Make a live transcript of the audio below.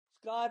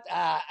Scott,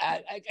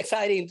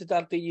 exciting to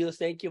talk to you.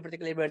 Thank you for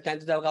taking the time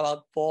to talk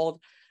about Fold.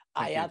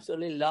 I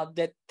absolutely love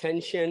that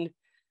tension,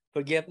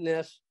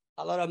 forgiveness,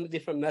 a lot of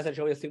different messages.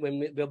 Obviously, when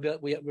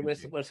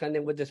we're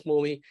sending with this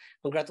movie.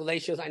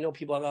 Congratulations! I know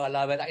people are gonna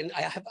love it.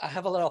 I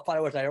have a lot of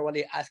followers that are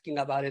already asking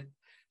about it,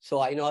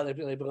 so I know that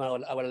people are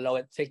gonna love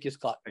it. Thank you,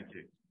 Scott.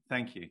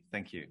 Thank you.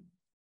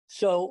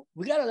 So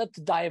we got a lot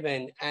to dive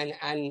in, and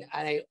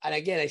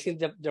again, I think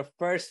the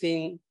first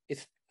thing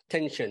is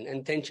tension,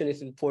 and tension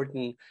is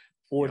important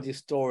for this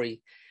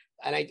story.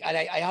 And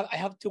I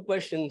have two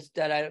questions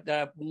that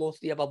are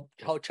mostly about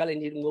how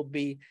challenging it will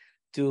be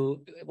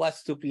to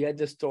create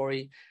the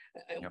story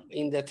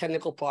in the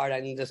technical part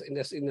and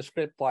in the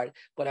script part.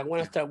 But I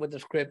want to start with the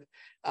script.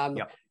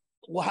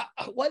 What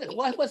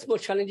was more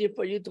challenging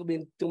for you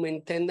to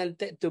maintain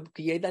that, to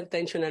create that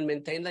tension and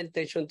maintain that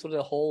tension through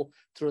the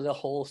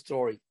whole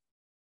story?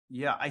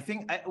 Yeah, I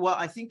think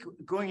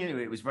going into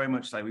it was very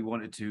much like we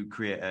wanted to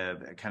create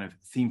a kind of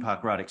theme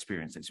park ride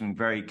experience. It's something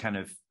very kind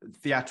of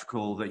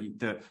theatrical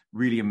that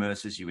really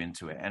immerses you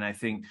into it. And I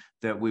think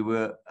that we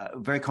were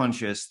very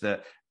conscious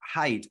that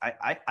height,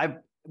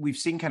 we've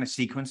seen kind of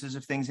sequences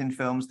of things in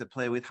films that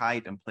play with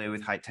height and play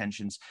with height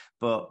tensions,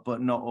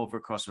 but not over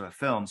a course of a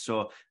film.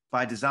 So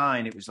by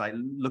design, it was like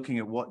looking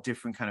at what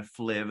different kind of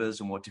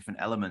flavors and what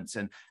different elements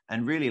and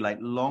really like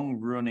long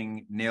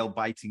running nail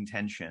biting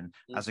tension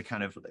as a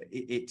kind of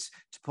it's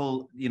to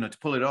pull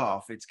it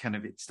off. It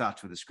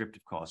starts with a script,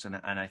 of course. And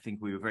I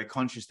think we were very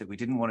conscious that we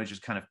didn't want to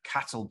just kind of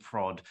cattle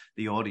prod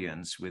the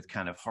audience with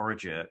kind of horror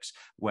jerks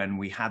when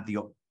we had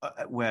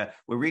where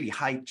we're really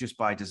height just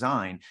by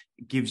design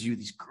gives you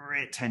this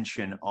great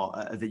tension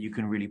that you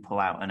can really pull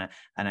out.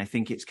 And I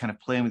think it's kind of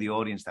playing with the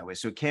audience that way.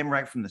 So it came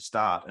right from the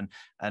start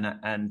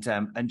and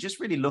just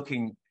really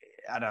looking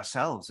at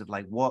ourselves of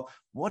like, what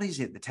is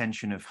it, the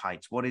tension of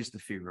heights? What is the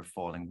fear of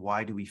falling?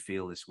 Why do we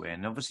feel this way?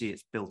 And obviously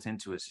it's built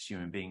into us as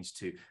human beings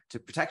to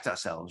protect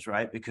ourselves,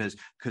 right? Because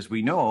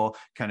we know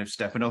kind of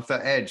stepping off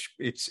that edge,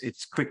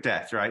 it's quick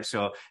death, right?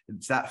 So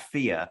it's that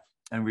fear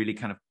and really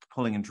kind of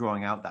pulling and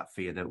drawing out that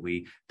fear that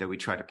we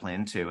try to play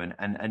into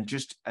and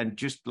just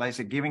like I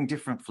said, giving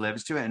different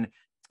flavors to it.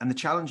 And the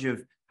challenge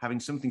of having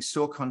something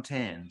so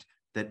contained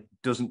that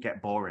doesn't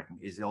get boring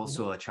is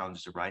also a challenge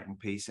as a writing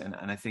piece. And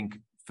I think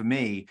for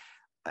me,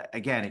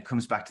 again, it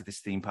comes back to this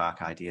theme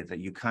park idea that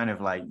you kind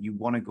of like, you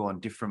want to go on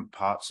different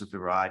parts of the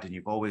ride, and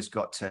you've always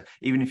got to,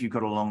 even if you've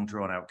got a long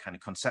drawn out kind of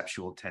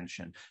conceptual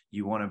tension,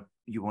 you want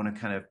to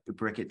kind of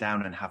break it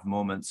down and have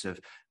moments of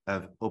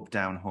up,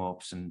 down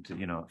hopes and,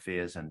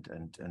 fears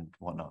and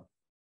whatnot.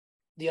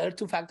 The other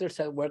two factors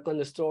that work on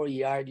the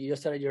story are you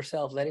just started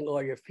yourself, letting go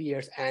of your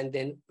fears, and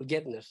then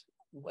forgiveness.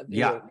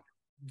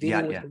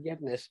 Dealing with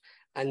forgiveness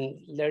and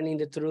learning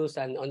the truth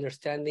and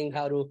understanding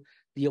how to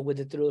deal with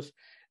the truth.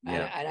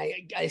 And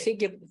I think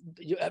the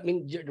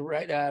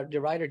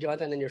writer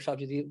Jonathan and yourself,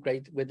 you did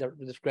great with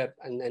the script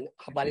and then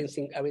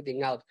balancing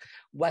everything out.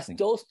 Was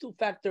those two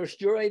factors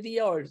your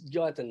idea or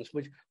Jonathan's?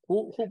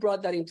 Who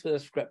brought that into the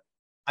script?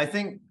 I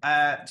think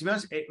to be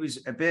honest, it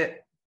was a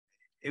bit.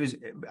 It was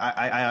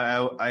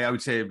I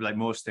would say, like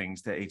most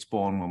things, that it's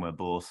born when we're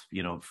both,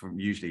 from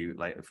usually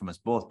like from us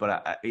both,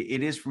 but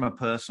it is from a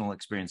personal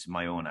experience of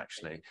my own,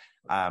 actually,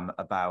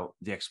 about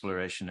the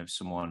exploration of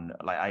someone.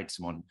 Like I had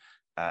someone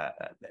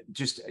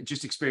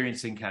just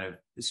experiencing kind of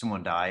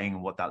someone dying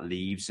and what that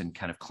leaves, and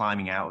kind of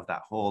climbing out of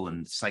that hole,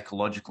 and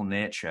psychological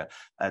nature,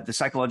 the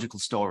psychological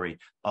story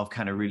of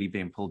kind of really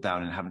being pulled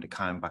down and having to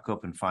climb back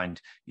up and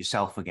find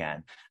yourself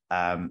again.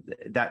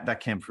 That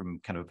came from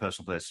kind of a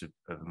personal place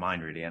of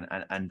mine, really,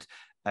 and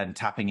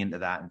tapping into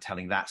that and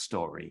telling that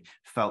story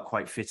felt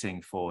quite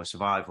fitting for a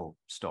survival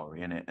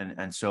story,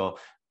 so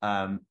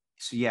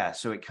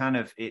it kind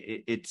of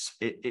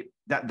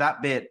that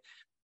bit.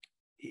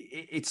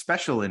 It's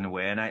special in a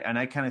way, and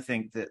I kind of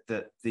think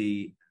that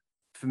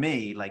for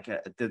me, like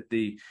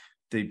the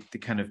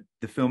kind of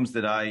the films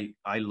that I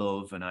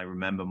love and I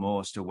remember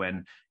most are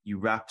when you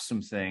wrap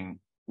something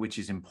which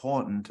is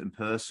important and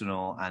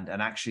personal and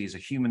actually is a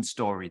human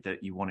story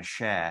that you want to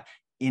share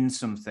in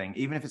something,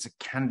 even if it's a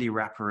candy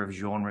wrapper of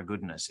genre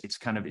goodness. It's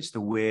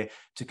the way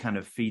to kind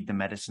of feed the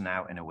medicine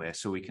out in a way,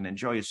 so we can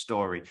enjoy a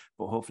story,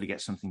 but hopefully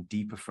get something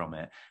deeper from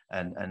it.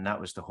 And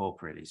that was the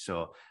hope, really.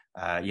 So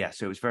so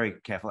it was very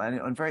careful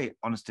and very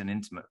honest and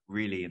intimate,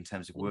 really, in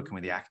terms of working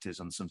with the actors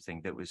on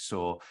something that was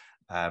so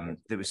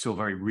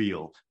very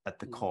real at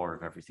the core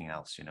of everything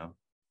else,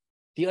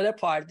 The other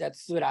part that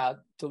stood out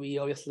to me,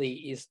 obviously,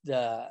 is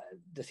the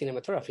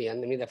cinematography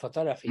and the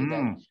photography.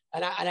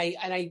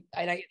 I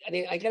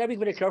gotta be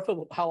very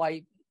careful how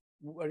I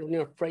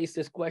phrase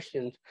this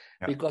question,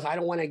 because I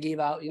don't want to give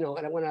out, I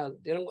don't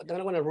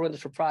want to ruin the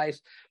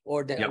surprise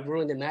or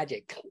ruin the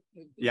magic.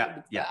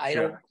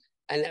 Don't,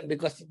 and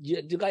because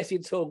you guys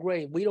did so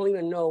great, we don't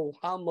even know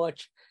how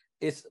much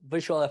is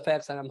visual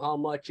effects and how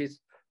much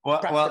is.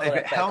 Well,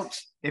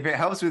 if it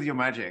helps with your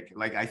magic,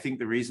 like, I think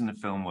the reason the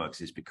film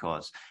works is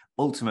because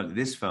ultimately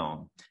this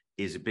film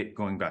is a bit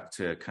going back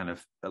to kind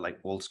of like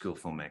old school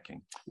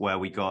filmmaking, where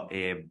we got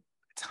a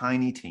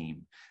tiny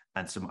team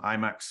and some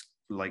IMAX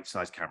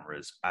light-size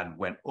cameras and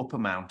went up a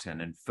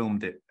mountain and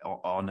filmed it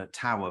on a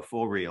tower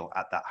for real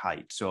at that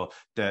height. So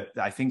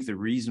I think the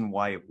reason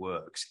why it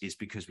works is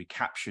because we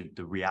captured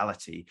the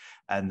reality,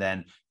 and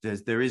then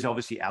there is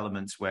obviously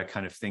elements where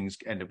kind of things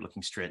end up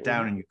looking straight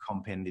down, and you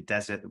comp in the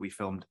desert that we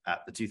filmed at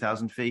the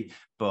 2,000 feet.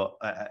 But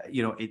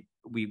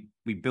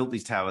we built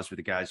these towers with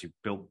the guys who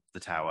built the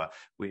tower.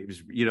 It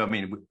was,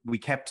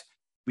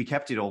 we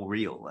kept it all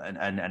real, and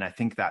I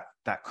think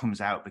that comes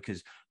out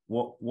because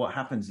what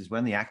happens is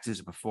when the actors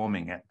are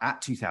performing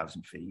at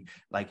 2,000 feet,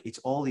 like it's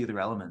all the other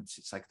elements.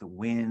 It's like the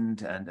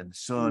wind and the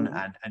sun,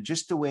 and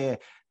just the way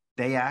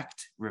they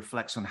act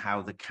reflects on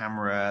how the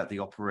camera, the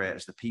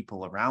operators, the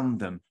people around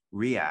them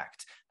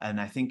react. And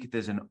I think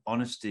there's an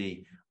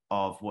honesty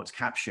of what's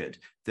captured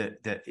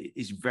that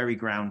is very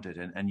grounded,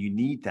 and you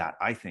need that,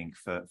 I think,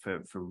 for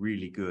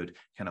really good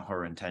kind of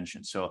horror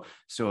intention. So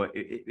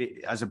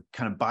it, as a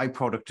kind of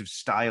byproduct of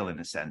style, in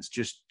a sense,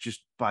 just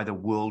by the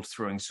world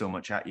throwing so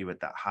much at you at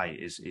that height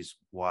is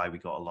why we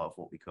got a lot of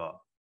what we got.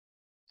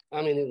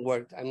 I mean, it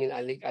worked. I mean,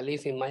 at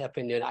least in my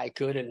opinion, I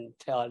couldn't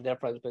tell a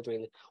difference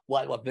between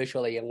what was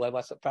visually and what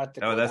was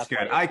practical. Oh, that's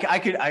good. I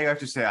have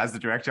to say, as the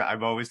director,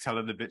 I'm always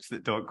telling the bits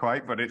that don't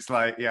quite, but it's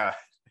like, yeah.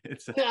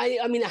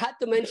 I mean, I had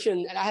to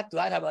mention, and I had to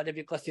write about it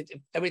because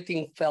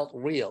everything felt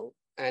real.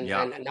 And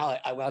now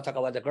I want to talk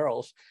about the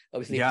girls.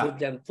 Obviously,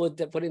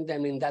 putting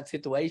them in that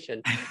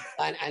situation,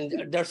 and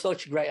they're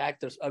such great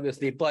actors,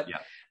 obviously. But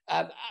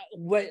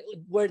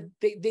were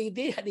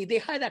they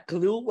had a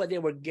clue what they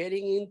were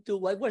getting into?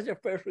 What was their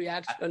first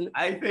reaction?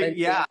 I think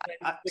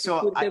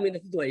put them in the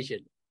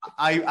situation.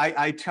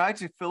 I tried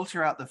to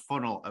filter out the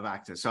funnel of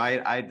actors. So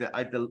I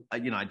had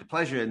the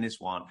pleasure in this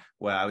one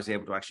where I was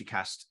able to actually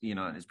cast,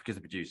 and it's because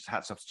the producers,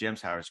 hats off to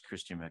James Harris,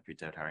 Christian Mercury,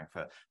 David Herring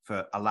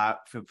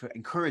for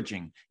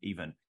encouraging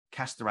even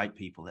cast the right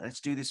people.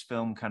 Let's do this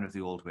film kind of the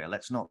old way.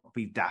 Let's not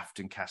be daft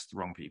and cast the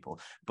wrong people.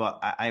 But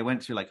I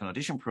went through like an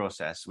audition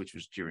process, which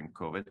was during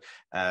COVID.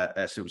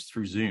 So it was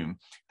through Zoom.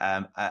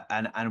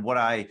 And what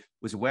I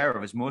was aware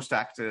of is most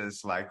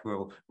actors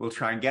will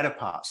try and get a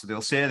part. So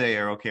they'll say they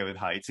are okay with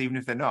heights, even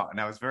if they're not.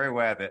 And I was very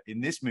aware that in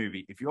this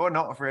movie, if you're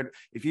not afraid,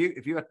 if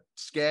you're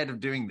scared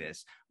of doing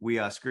this, we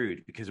are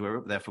screwed because we're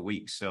up there for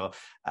weeks. So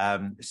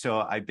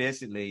I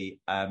basically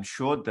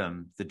showed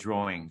them the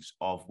drawings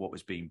of what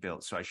was being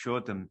built. So I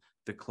showed them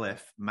the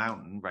cliff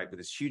mountain, right, with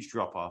this huge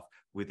drop off,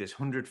 with this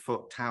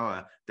 100-foot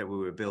tower that we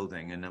were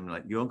building, and I'm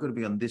like, you're going to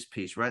be on this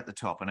piece right at the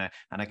top, and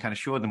I kind of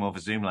showed them over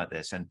Zoom like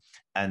this, and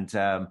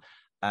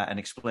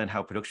explain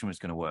how production was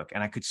going to work.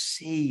 And I could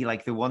see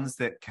like the ones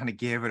that kind of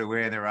gave it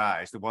away in their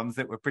eyes, the ones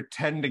that were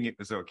pretending it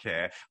was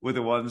okay, were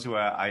the ones where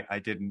I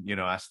didn't,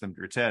 ask them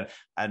to return.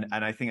 And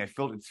I think I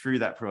filtered through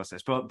that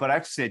process. But I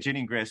have to say, Ginny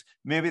and Grace,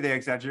 maybe they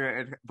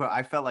exaggerated, but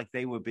I felt like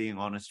they were being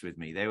honest with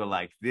me. They were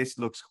like, this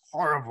looks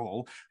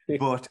horrible,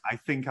 but I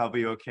think I'll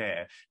be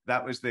okay.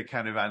 That was the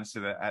kind of answer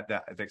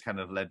that kind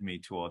of led me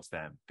towards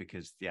them,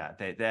 because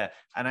they're,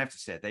 and I have to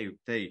say,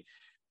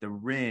 the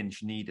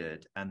range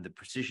needed and the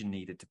precision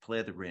needed to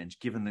play the range,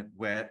 given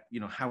that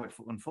how it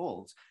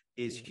unfolds,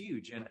 is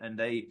huge. And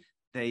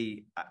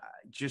they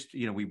just,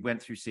 we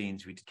went through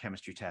scenes, we did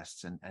chemistry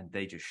tests, and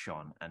they just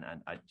shone. And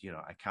I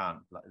can't,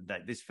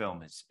 this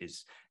film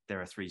is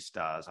there are 3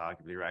 stars,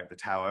 arguably, right? The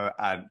Tower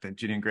and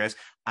Ginny and Grace,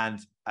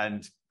 and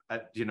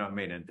you know what I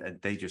mean? And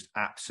they just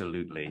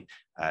absolutely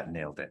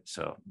nailed it.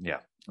 So yeah,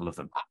 I love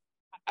them.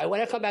 I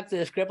want to come back to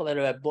the script a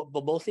little bit,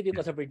 but mostly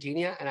because of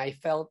Virginia, and I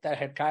felt that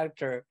her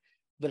character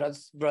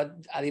brought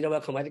a little bit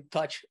of comedic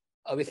touch,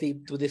 obviously,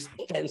 to this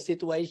tense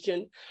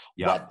situation.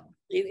 Yeah. But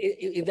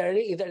is there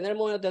any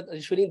moment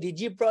that shooting, did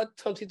you brought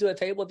something to the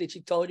table? Did she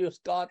tell you,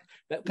 Scott?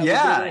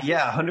 Yeah,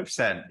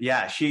 100%.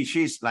 Yeah,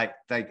 she's like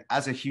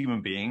as a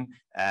human being,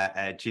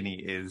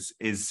 Ginny is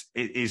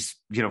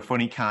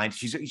funny, kind.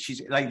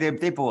 She's like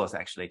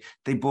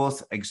they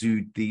both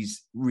exude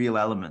these real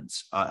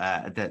elements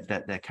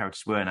that their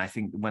characters were, and I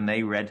think when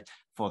they read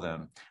for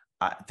them,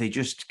 they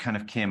just kind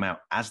of came out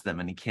as them,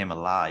 and he came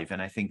alive. And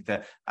I think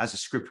that as a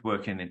script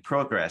working in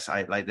progress,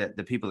 I like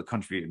the people that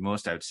contributed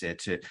most, I would say,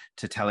 to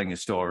telling a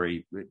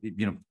story,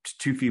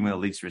 2 female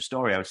leads to a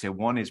story. I would say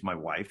one is my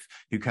wife,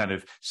 who kind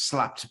of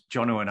slapped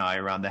Jono and I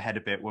around the head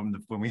a bit when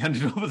we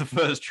handed over the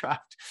first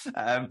draft,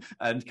 and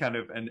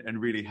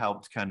really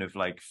helped kind of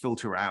like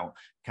filter out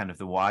kind of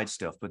the wide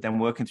stuff. But then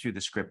working through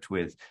the script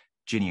with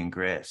Ginny and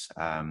Grace,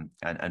 and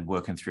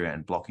working through it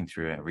and blocking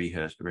through it,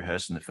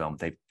 rehearsing the film,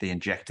 they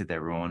injected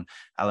their own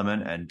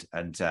element,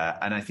 and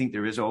I think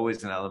there is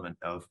always an element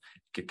of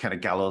kind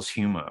of gallows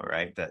humor,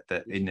 right?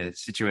 That in a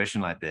situation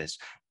like this,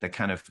 the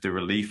kind of the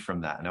relief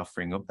from that and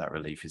offering up that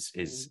relief is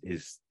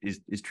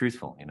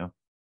truthful,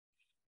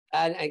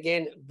 And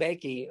again,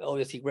 Becky,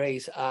 obviously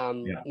Grace,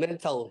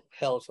 mental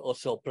health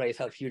also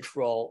plays a huge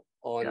role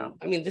on. Yeah.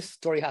 I mean, this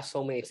story has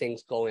so many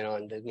things going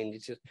on. I mean,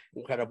 it's just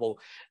incredible.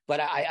 But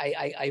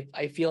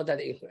I feel that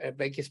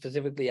Becky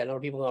specifically, a lot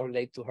of people don't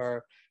relate to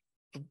her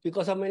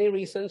because of many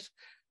reasons.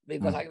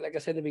 Because like I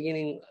said in the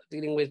beginning,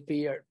 dealing with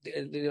fear,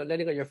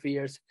 letting go of your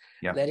fears,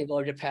 letting go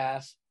of your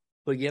past,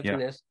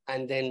 forgiveness,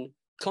 and then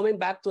coming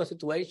back to a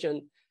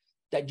situation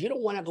that you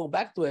don't want to go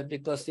back to it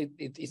because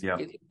it's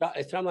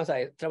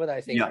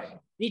traumatizing. Yeah.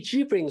 Did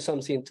she bring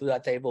something to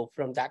that table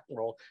from that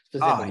role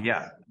specifically?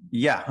 Oh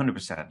yeah,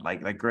 100%.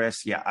 Like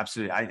Grace, yeah,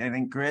 absolutely. I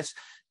think Grace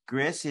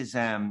is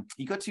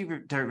you got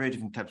two very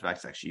different types of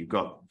actors actually. You've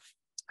got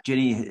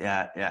Ginny,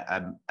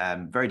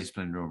 very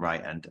disciplined in her own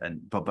right,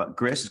 but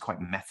Grace is quite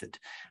method,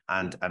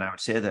 and I would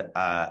say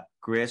that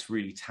Grace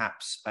really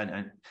taps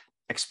and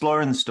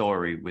exploring the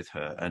story with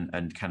her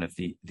and kind of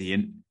the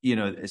you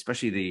know,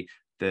 especially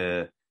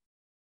the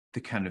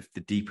kind of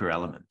the deeper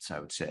elements, I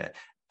would say.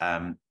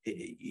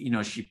 You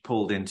know, she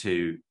pulled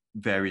into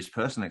various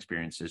personal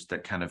experiences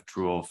that kind of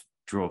drove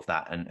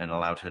that and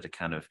allowed her to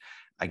kind of,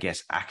 I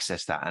guess,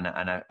 access that.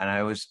 And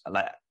I was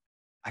like,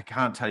 I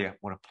can't tell you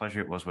what a pleasure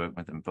it was working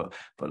with them, but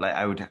like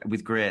I would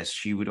with Grace,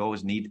 she would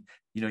always need,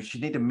 you know,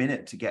 she'd need a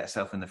minute to get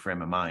herself in the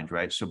frame of mind,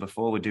 right? So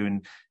before we're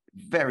doing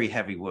very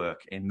heavy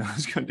work in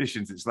those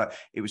conditions, it's like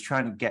it was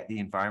trying to get the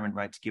environment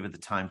right to give her the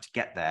time to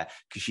get there,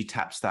 because she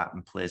taps that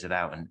and plays it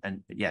out,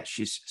 and yeah,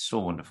 she's so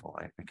wonderful.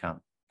 I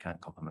can't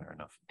compliment her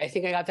enough. I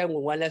think I got time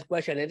with one last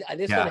question, and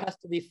this one has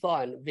to be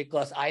fun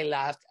because I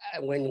laughed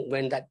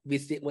when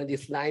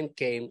this line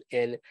came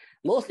in,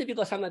 mostly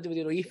because I'm a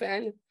WWE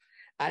fan,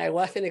 and I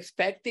wasn't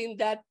expecting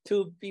that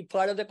to be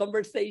part of the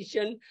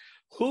conversation.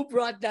 Who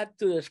brought that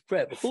to the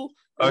script? Who?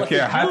 Okay,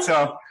 hats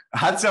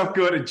off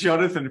go to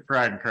Jonathan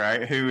Frank,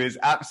 right? Who is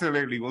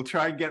absolutely, we'll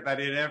try and get that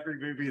in every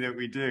movie that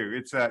we do.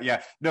 It's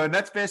yeah, no, and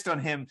that's based on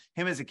him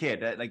as a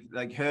kid.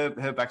 Like her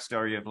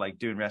backstory of like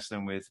doing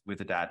wrestling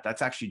with a dad.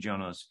 That's actually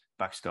Jono's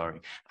backstory,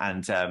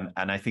 and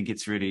I think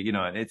it's really, you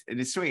know,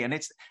 it's sweet, and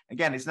it's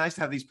again, it's nice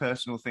to have these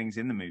personal things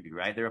in the movie,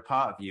 right? They're a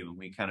part of you, and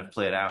we kind of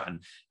play it out,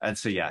 and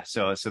so yeah,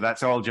 so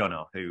that's all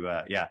Jono, who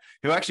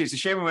actually, it's a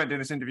shame we weren't doing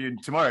this interview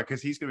tomorrow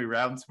because he's gonna be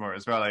around tomorrow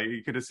as well. Like,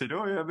 he could have said,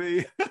 oh yeah,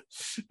 me,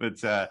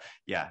 but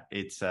yeah,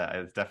 it's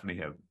definitely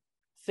him.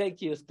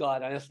 Thank you,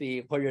 Scott,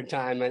 honestly, for your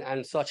time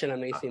and such an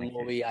amazing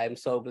movie. I'm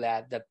so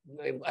glad that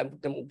I'm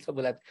so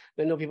glad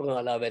I know people are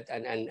gonna love it,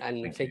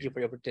 and thank you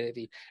for the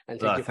opportunity, and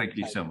thank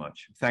you so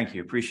much. Thank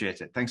you, appreciate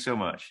it. Thanks so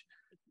much.